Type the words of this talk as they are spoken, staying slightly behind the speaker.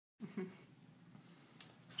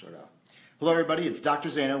Start off. Hello, everybody. It's Dr.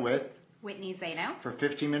 Zaino with Whitney Zaino for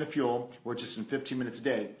 15-minute fuel. We're just in 15 minutes a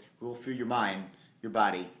day. We will fuel your mind, your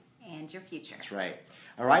body, and your future. That's right.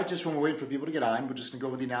 All right. Just when we're waiting for people to get on, we're just going to go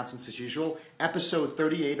over the announcements as usual. Episode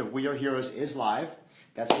 38 of We Are Heroes is live.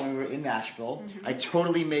 That's when we were in Nashville. Mm-hmm. I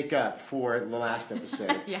totally make up for the last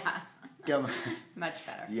episode. Yeah. Much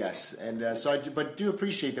better. Yes, and but do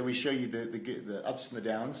appreciate that we show you the ups and the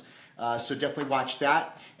downs. So definitely watch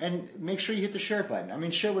that, and make sure you hit the share button. I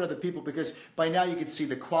mean, share with other people, because by now you can see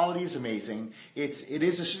the quality is amazing. It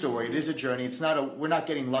is a story. It is a journey. We're not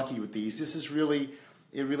getting lucky with these. This is really.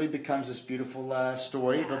 It really becomes this beautiful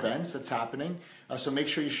story of events that's happening. So make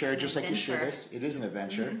sure you share it just like you share this. It is an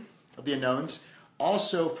adventure of the unknowns.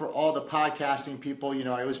 Also, for all the podcasting people,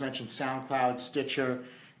 I always mention SoundCloud, Stitcher,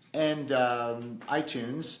 and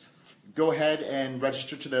iTunes. Go ahead and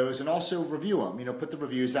register to those, and also review them. Put the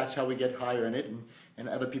reviews. That's how we get higher in it, and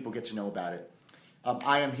other people get to know about it.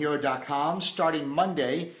 IamHero.com starting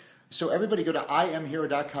Monday. So everybody go to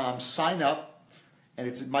IamHero.com, sign up, and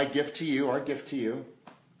it's my gift to you. Our gift to you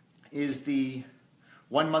is the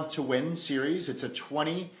 1 Month to Win series. It's a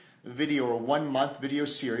 20-video or 1 month video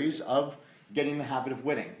series of getting the habit of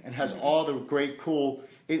winning, and has all the great, cool.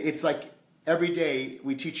 It's like every day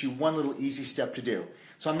we teach you one little easy step to do.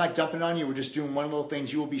 So I'm not dumping it on you. We're just doing one little thing.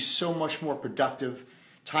 You will be so much more productive,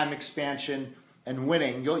 time expansion, and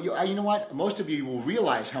winning. You know what? Most of you will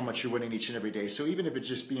realize how much you're winning each and every day. So even if it's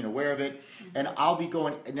just being aware of it, and I'll be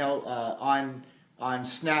going now on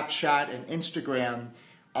Snapchat and Instagram.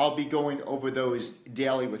 I'll be going over those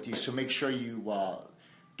daily with you. So make sure you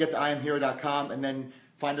get to IamHero.com, and then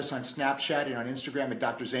find us on Snapchat and on Instagram at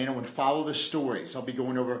Dr. Zaino, and follow the stories. I'll be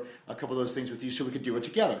going over a couple of those things with you so we could do it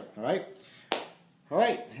together. All right? All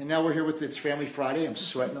right, and now we're here with It's Family Friday. I'm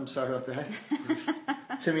sweating. I'm sorry about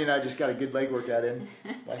that. Timmy and I just got a good leg workout in,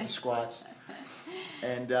 lots of squats.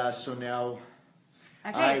 And so now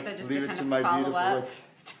I believe it's in my beautiful look.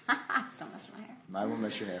 Don't mess with my hair. I won't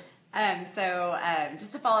mess your hair. So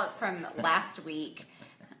just to follow up from last week.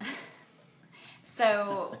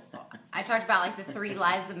 So I talked about like the 3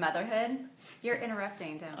 lies of motherhood. You're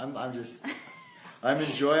interrupting, don't you? I'm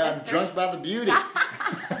drunk by the beauty.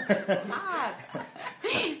 Stop.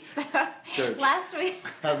 Church. Last week,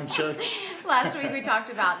 having church. Last week we talked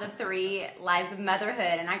about the 3 lies of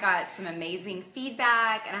motherhood, and I got some amazing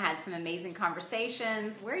feedback, and I had some amazing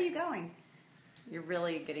conversations. Where are you going? You're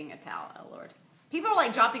really getting a towel. Oh Lord. People are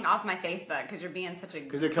like dropping off my Facebook because you're being such a.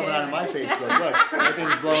 Because they're coming out of my Facebook. Look,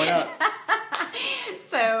 everything's blowing up.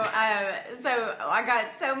 So I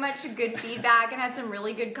got so much good feedback and had some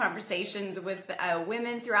really good conversations with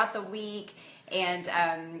women throughout the week, and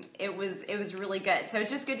it was really good. So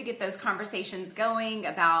it's just good to get those conversations going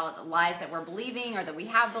about lies that we're believing or that we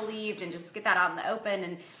have believed, and just get that out in the open.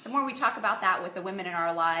 And the more we talk about that with the women in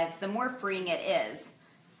our lives, the more freeing it is.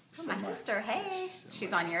 Oh, my sister, hey,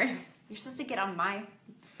 she's on yours. You're supposed to get on my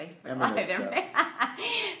Facebook Live.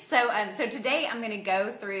 So today I'm going to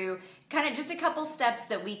go through kind of just a couple steps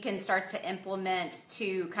that we can start to implement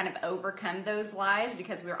to kind of overcome those lies,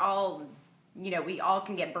 because we're all, we all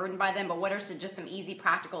can get burdened by them, but what are just some easy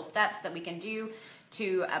practical steps that we can do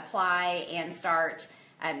to apply and start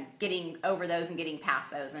getting over those and getting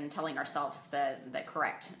past those and telling ourselves the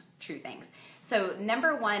correct, true things. So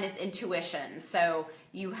number 1 is intuition. So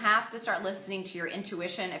you have to start listening to your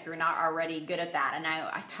intuition if you're not already good at that. And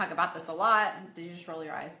I talk about this a lot. Did you just roll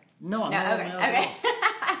your eyes? No, I'm not. Okay.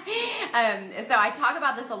 So I talk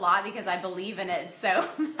about this a lot because I believe in it so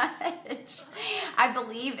much. I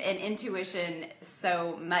believe in intuition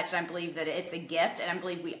so much, and I believe that it's a gift, and I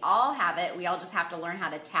believe we all have it. We all just have to learn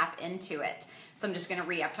how to tap into it. So I'm just going to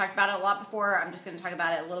read. I've talked about it a lot before. I'm just going to talk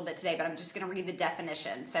about it a little bit today, but I'm just going to read the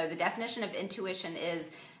definition. So the definition of intuition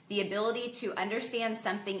is the ability to understand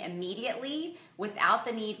something immediately without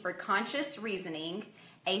the need for conscious reasoning,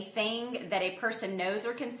 a thing that a person knows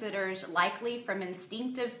or considers likely from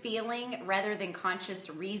instinctive feeling rather than conscious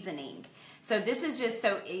reasoning. So this is just,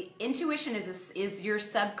 intuition is your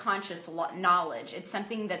subconscious knowledge. It's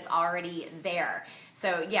something that's already there.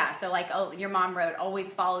 So yeah, so like your mom wrote,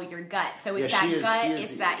 always follow your gut. So it's she's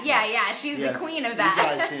the queen of that. You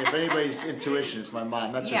guys, if anybody's intuition, it's my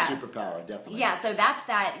mom. That's her superpower, definitely. Yeah, so that's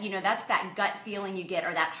that gut feeling you get,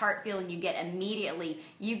 or that heart feeling you get immediately.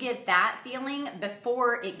 You get that feeling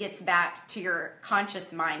before it gets back to your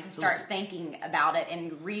conscious mind to start thinking about it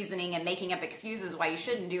and reasoning and making up excuses why you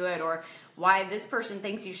shouldn't do it, or why this person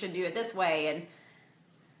thinks you should do it this way.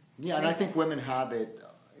 And I think women have it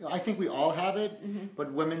I think we all have it,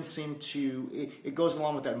 but women seem to, it goes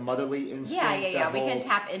along with that motherly instinct. Yeah. We can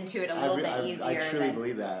tap into it a little bit easier. I truly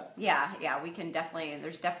believe that. Yeah, we can definitely,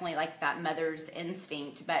 there's definitely like that mother's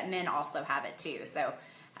instinct, but men also have it too. So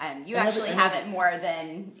you actually have it more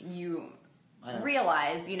than you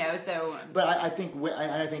realize, so. But I think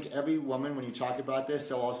every woman, when you talk about this,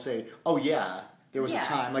 they'll all say, oh yeah, there was a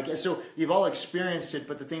time. Like, so you've all experienced it,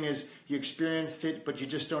 but the thing is, you experienced it, but you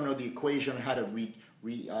just don't know the equation on how to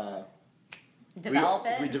redevelop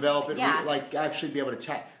it, like actually be able to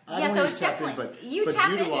tap. So it's definitely, you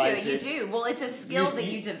tap into it, you do. Well, it's a skill that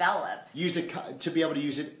you develop. Use it to be able to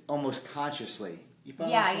use it almost consciously.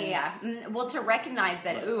 Yeah. Well, to recognize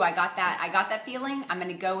that, I got that feeling, I'm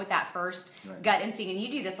going to go with that first gut instinct. And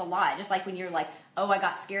you do this a lot, just like when you're like, I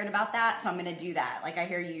got scared about that, so I'm going to do that. Like I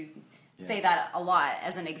hear you say that a lot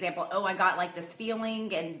as an example. I got like this feeling,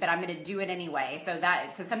 but I'm going to do it anyway. So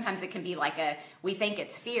sometimes it can be like we think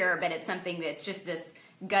it's fear, but it's something that's just this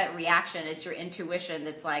gut reaction. It's your intuition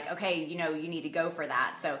that's like, okay, you need to go for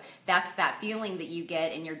that. So that's that feeling that you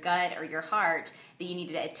get in your gut or your heart that you need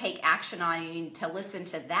to take action on. You need to listen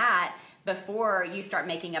to that before you start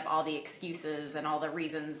making up all the excuses and all the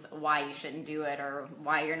reasons why you shouldn't do it or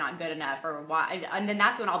why you're not good enough or why. And then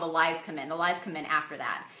that's when all the lies come in. The lies come in after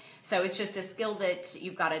that. So it's just a skill that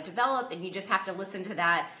you've got to develop, and you just have to listen to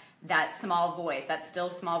that small voice, that still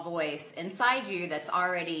small voice inside you that's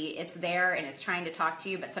already, it's there and it's trying to talk to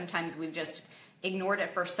you, but sometimes we've just ignored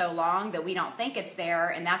it for so long that we don't think it's there.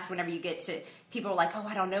 And that's whenever you get to, people are like,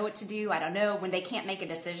 I don't know what to do, I don't know. When they can't make a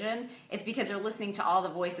decision, it's because they're listening to all the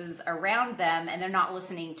voices around them and they're not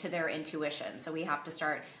listening to their intuition. So we have to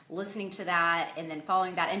start listening to that and then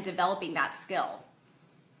following that and developing that skill.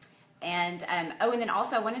 And and then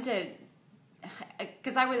also I wanted to,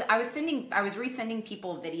 because I was resending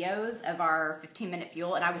people videos of our 15-minute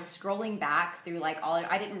fuel, and I was scrolling back through like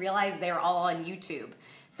I didn't realize they were all on YouTube.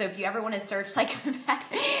 So if you ever want to search like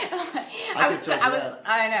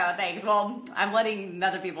I know, thanks. Well, I'm letting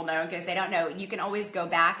other people know in case they don't know. You can always go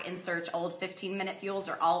back and search old 15-minute fuels.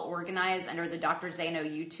 Are all organized under the Dr. Zaino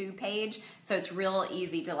YouTube page. So it's real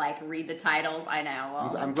easy to like read the titles. I know.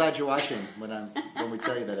 Well, I'm glad you're watching when we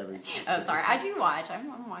tell you that every. Sorry, I do watch.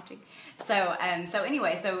 I'm watching. So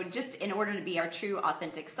anyway, so just in order to be our true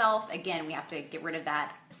authentic self, again, we have to get rid of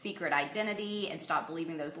that secret identity and stop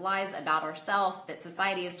believing those lies about ourselves that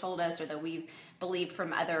society has told us or that we've believed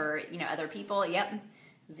from other people.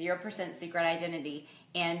 0% secret identity,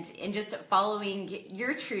 and just following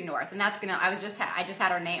your true north. And that's I just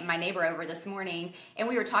had my neighbor over this morning, and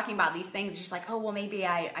we were talking about these things. She's like, well, maybe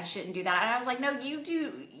I shouldn't do that. And I was like, no, you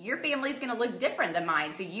do. Your family's going to look different than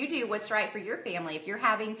mine, so you do what's right for your family. If you're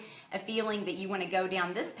having a feeling that you want to go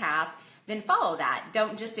down this path, then follow that.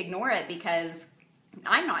 Don't just ignore it because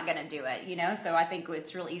I'm not going to do it, So I think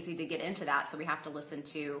it's real easy to get into that. So we have to listen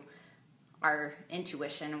to our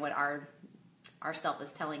intuition, what our self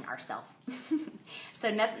is telling ourself.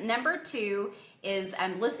 So number 2 is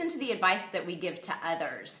listen to the advice that we give to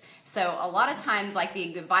others. So a lot of times, like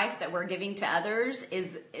the advice that we're giving to others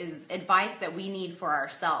is advice that we need for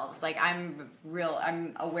ourselves. Like I'm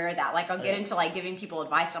aware of that. Like I'll get into like giving people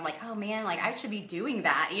advice, and I'm like, oh man, like I should be doing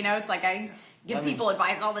that. It's like I give people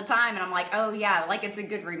advice all the time, and I'm like, oh yeah, like it's a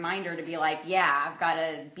good reminder to be like, yeah, I've got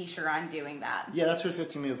to be sure I'm doing that. Yeah, that's what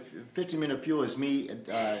 15-minute fuel is, me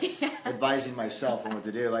advising myself on what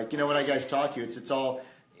to do. Like, when I guys talk to you,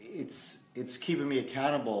 it's keeping me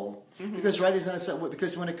accountable. Because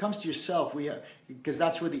because when it comes to yourself, because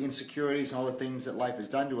that's where the insecurities and all the things that life has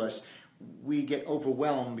done to us, we get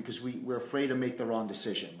overwhelmed because we're afraid to make the wrong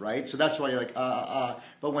decision, right? So that's why you're like,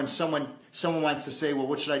 But when someone wants to say, well,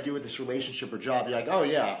 what should I do with this relationship or job? You're like, oh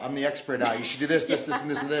yeah, I'm the expert now. You should do this, this, and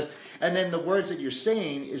this, and this. And then the words that you're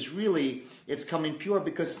saying is really, it's coming pure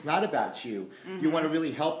because it's not about you. You want to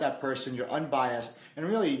really help that person. You're unbiased. And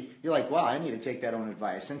really, you're like, wow, I need to take that own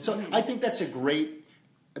advice. And so I think that's a great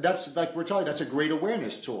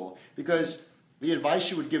awareness tool, because the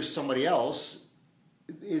advice you would give somebody else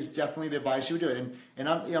is definitely the advice you would do it.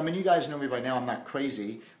 And you guys know me by now, I'm not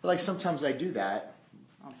crazy, but like sometimes I do that.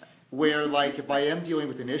 Okay. Where like if I am dealing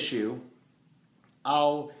with an issue,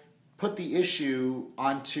 I'll put the issue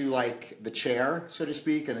onto like the chair, so to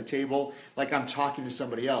speak, on a table, like I'm talking to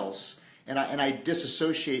somebody else, and I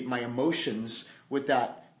disassociate my emotions with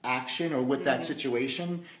that action or with that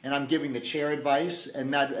situation, and I'm giving the chair advice,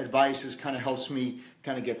 and that advice kind of helps me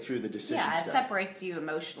kind of get through the decision stuff. Yeah, it separates you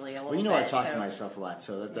emotionally a little bit. Well, I talk to myself a lot,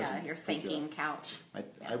 so that doesn't... your thinking couch.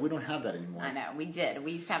 We don't have that anymore. I know, we did.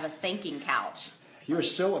 We used to have a thinking couch. You were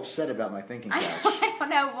so upset about my thinking couch. I don't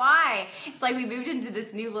know why. It's like we moved into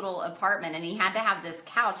this new little apartment and he had to have this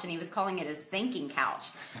couch and he was calling it his thinking couch.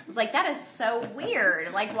 It's like, that is so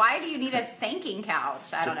weird. Like, why do you need a thinking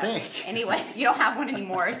couch? I don't know. Think. Anyways, you don't have one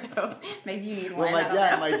anymore, so maybe you need one. Well,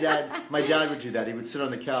 my dad would do that. He would sit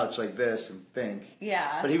on the couch like this and think.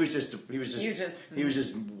 Yeah. But he was just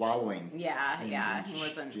wallowing. Yeah. He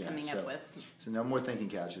wasn't coming up with. So no more thinking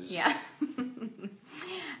couches. Yeah.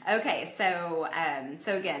 Okay, so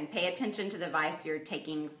again, pay attention to the advice you're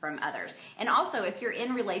taking from others. And also, if you're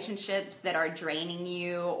in relationships that are draining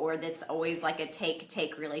you, or that's always like a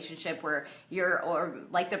take relationship where or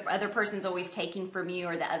like the other person's always taking from you,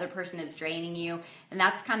 or the other person is draining you, and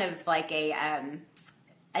that's kind of like a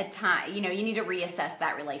time, you need to reassess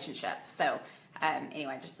that relationship. So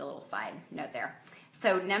anyway, just a little side note there.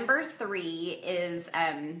 So number 3 is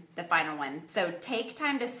the final one. So take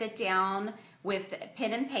time to sit down with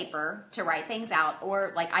pen and paper to write things out,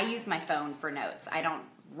 or like I use my phone for notes. I don't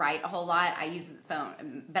write a whole lot. I use the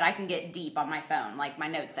phone, but I can get deep on my phone. Like my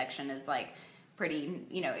notes section is like pretty,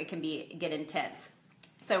 it can get intense.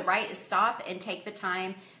 So stop and take the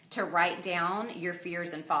time to write down your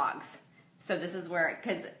fears and fogs. So this is where,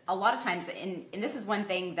 because a lot of times, and this is one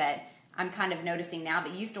thing that I'm kind of noticing now,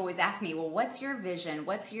 but you used to always ask me, well, what's your vision?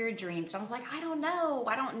 What's your dreams? And I was like, I don't know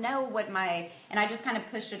and I just kind of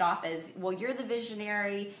pushed it off as, well, you're the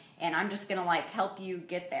visionary and I'm just going to like help you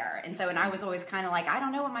get there. And I was always kind of like, I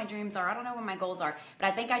don't know what my dreams are. I don't know what my goals are. But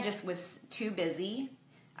I think I just was too busy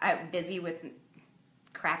with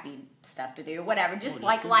crappy stuff to do, whatever, just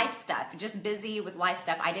like life stuff, just busy with life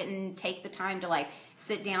stuff. I didn't take the time to like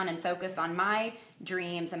sit down and focus on my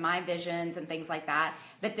dreams and my visions and things like that.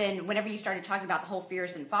 But then whenever you started talking about the whole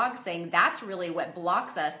fears and fogs thing, that's really what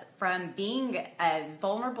blocks us from being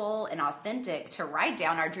vulnerable and authentic to write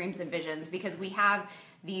down our dreams and visions, because we have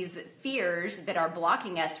these fears that are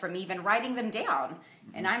blocking us from even writing them down.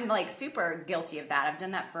 And I'm like super guilty of that. I've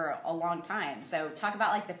done that for a long time. So talk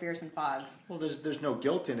about like the fears and fogs. Well, there's no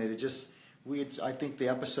guilt in it. I think the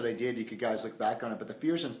episode I did, you could guys look back on it, but the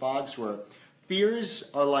fears and fogs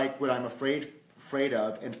fears are like what I'm afraid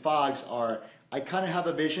of, and fogs are, I kind of have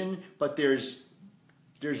a vision, but there's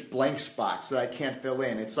blank spots that I can't fill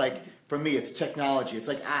in. It's like, for me, it's technology. It's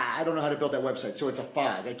like, I don't know how to build that website, so it's a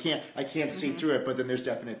fog. I can't see through it, but then there's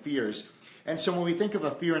definite fears. And so when we think of a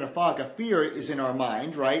fear and a fog, a fear is in our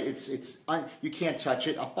mind, right? You can't touch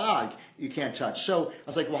it. A fog, you can't touch. So I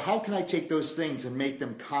was like, well, how can I take those things and make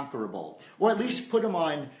them conquerable, or at least put them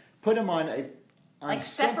on like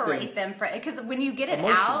separate them from, because when you get it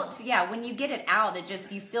out, it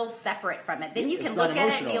just, you feel separate from it. Then you can look at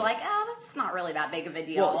it and be like, oh, that's not really that big of a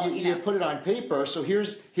deal. Well, you put it on paper. So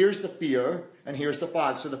here's the fear and here's the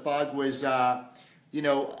fog. So the fog was, how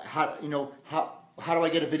do I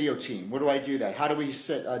get a video team? Where do I do that? How do we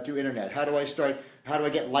do internet? How do I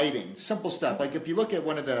get lighting? Simple stuff. Like if you look at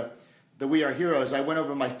one of the We Are Heroes, I went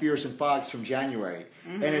over my fears and fogs from January.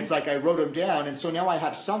 Mm-hmm. And it's like I wrote them down, and so now I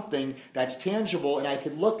have something that's tangible, and I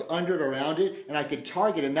could look under it, around it, and I could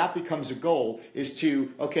target, and that becomes a goal, is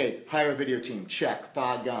to, hire a video team, check,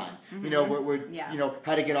 fog, gone. Mm-hmm.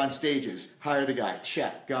 How to get on stages, hire the guy,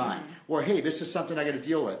 check, gone. Mm-hmm. Or, hey, this is something I got to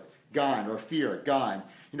deal with, gone. Or fear, gone.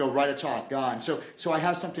 Write a talk, gone. So I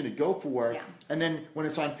have something to go for, and then when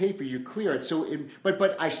it's on paper, you clear it.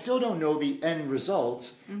 But I still don't know the end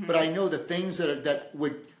results, but I know the things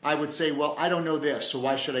I would say, well, I don't know this, so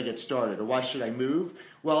why should I get started, or why should I move?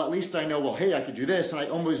 Well, at least I know, well, hey, I could do this, and I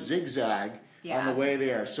almost zigzag on the way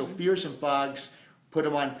there. So fears and fogs, put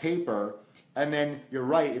them on paper, and then you're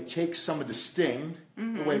right, it takes some of the sting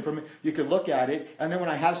away from it. You could look at it, and then when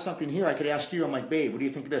I have something here, I could ask you, I'm like, babe, what do you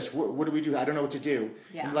think of this? What do we do? I don't know what to do.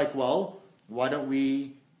 Yeah. And like, well, why don't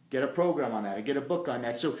we get a program on that, or get a book on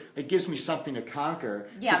that? So it gives me something to conquer.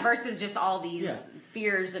 Yeah, versus just all these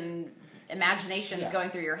fears and imaginations going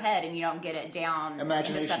through your head, and you don't get it down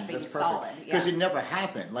into something solid. Because it never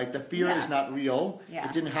happened. Like, the fear is not real. Yeah.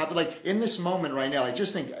 It didn't happen. Like, in this moment right now, I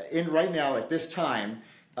just think, right now at this time,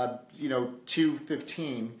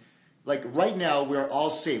 2:15, like right now we're all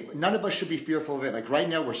safe. None of us should be fearful of it. Like right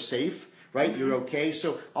now we're safe, right? Mm-hmm. You're okay.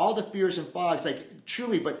 So all the fears and fogs, like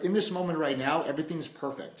truly, but in this moment right now, everything's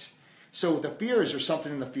perfect. So the fears are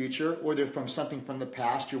something in the future, or they're from something from the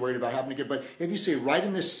past you're worried about happening again. But if you say right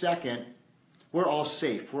in this second, we're all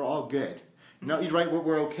safe, we're all good. No, you're right,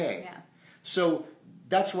 we're okay. Yeah. So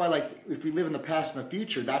that's why, like, if we live in the past and the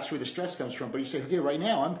future, that's where the stress comes from. But you say, okay, right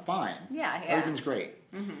now I'm fine. Yeah. Everything's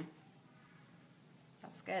great. Mm-hmm.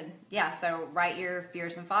 That's good. Yeah, so write your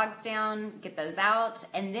fears and fogs down, get those out,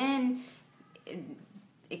 and then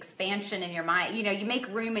expansion in your mind. You know, you make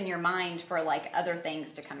room in your mind for like other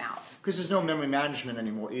things to come out. Because there's no memory management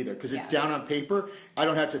anymore either. Because it's down on paper. I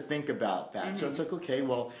don't have to think about that. So it's like, okay,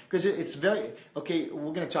 well, because it's very, okay,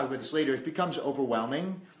 we're going to talk about this later. It becomes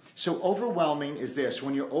overwhelming. So overwhelming is this.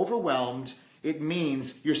 When you're overwhelmed, it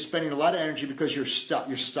means you're spending a lot of energy because you're stuck.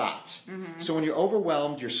 You're stopped. So when you're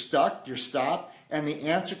overwhelmed, you're stuck, you're stopped. And the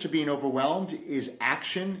answer to being overwhelmed is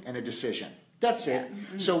action and a decision. That's it.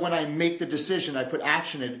 So when I make the decision, I put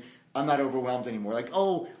action in, I'm not overwhelmed anymore. Like,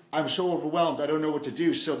 oh, I'm so overwhelmed, I don't know what to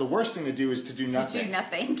do. So the worst thing to do is to do nothing. To do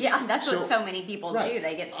nothing. Yeah, that's what so many people do.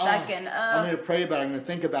 They get stuck in, I'm going to pray about it, I'm going to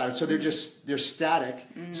think about it. So they're static.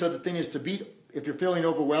 So the thing is to be, if you're feeling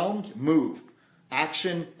overwhelmed, move.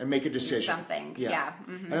 Action and make a decision. Do something. Yeah.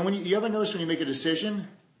 And when you ever notice when you make a decision,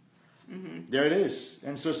 there it is.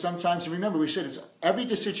 And so sometimes, remember, we said every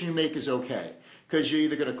decision you make is okay. Because you're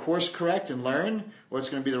either going to course correct and learn, or it's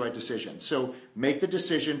going to be the right decision. So make the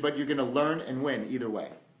decision, but you're going to learn and win either way.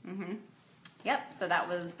 Yep. So that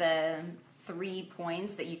was the 3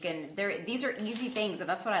 points that you can. These are easy things, and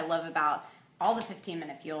that's what I love about all the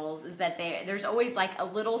 15-minute fuels is that there's always like a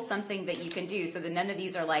little something that you can do. So that none of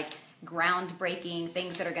these are like groundbreaking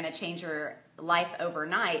things that are going to change your life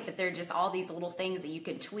overnight, but they're just all these little things that you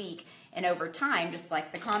can tweak, and over time, just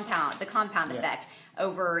like the compound effect,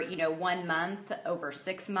 over 1 month, over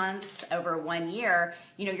 6 months, over 1 year,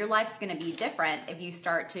 your life's going to be different if you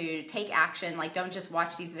start to take action. Like, don't just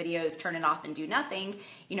watch these videos, turn it off, and do nothing.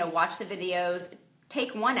 Watch the videos,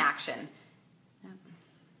 take one action.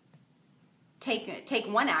 Take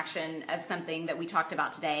one action of something that we talked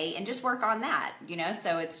about today and just work on that,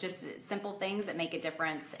 so it's just simple things that make a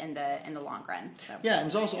difference in the long run. So. Yeah, and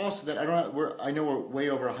it's also that I know we're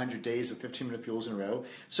way over 100 days of 15-minute fuels in a row.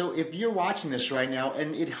 So if you're watching this right now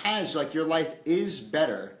and it has like your life is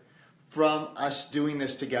better from us doing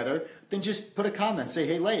this together, then just put a comment. Say,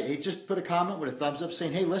 hey, just put a comment with a thumbs up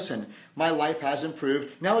saying, hey, listen, my life has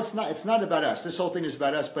improved. Now it's not about us. This whole thing is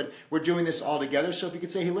about us, but we're doing this all together. So if you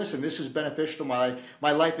could say, hey, listen, this is beneficial to my life.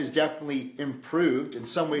 My life is definitely improved in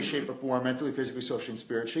some way, shape, or form, mentally, physically, socially, and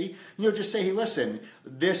spiritually. Just say, hey, listen,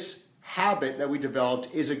 this habit that we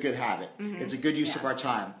developed is a good habit. It's a good use of our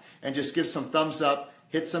time. And just give some thumbs up,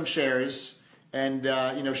 hit some shares, and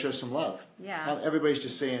show some love. Yeah. Everybody's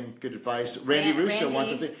just saying good advice. Randy Russo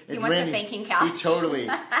wants a thing. He wants a thinking couch. He totally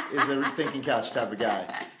is the thinking couch type of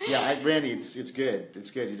guy. Yeah, Randy, it's good. It's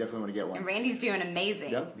good. You definitely want to get one. And Randy's doing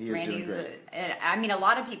amazing. Yep, he is doing great. A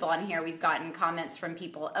lot of people on here, we've gotten comments from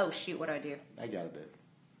people. Oh shoot, what do I do? I got a bit.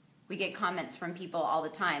 We get comments from people all the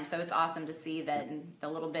time, so it's awesome to see that the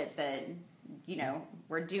little bit that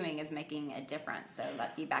we're doing is making a difference. So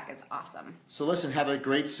that feedback is awesome. So listen, have a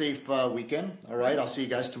great, safe weekend. All right, I'll see you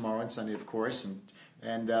guys tomorrow and Sunday, of course.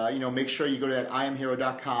 And make sure you go to that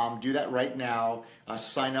IamHero.com. Do that right now.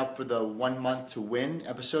 Sign up for the 1 month to win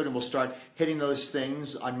episode, and we'll start hitting those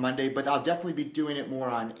things on Monday. But I'll definitely be doing it more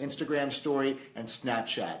on Instagram story and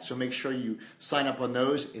Snapchat. So make sure you sign up on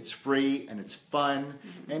those. It's free and it's fun.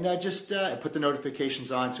 And just put the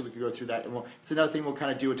notifications on so we can go through that. And it's another thing, we'll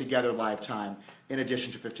kind of do it together live time in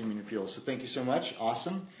addition to 15-minute fuel. So thank you so much.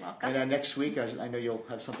 Awesome. Welcome. And next week, I know you'll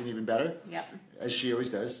have something even better. Yep. As she always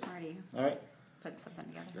does. Already. All right. Put something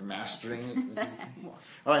together. You're mastering it.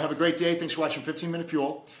 All right, have a great day. Thanks for watching 15-Minute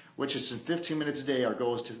Fuel, which is in 15 minutes a day. Our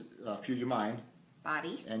goal is to fuel your mind,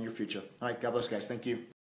 body, and your future. All right, God bless, guys. Thank you.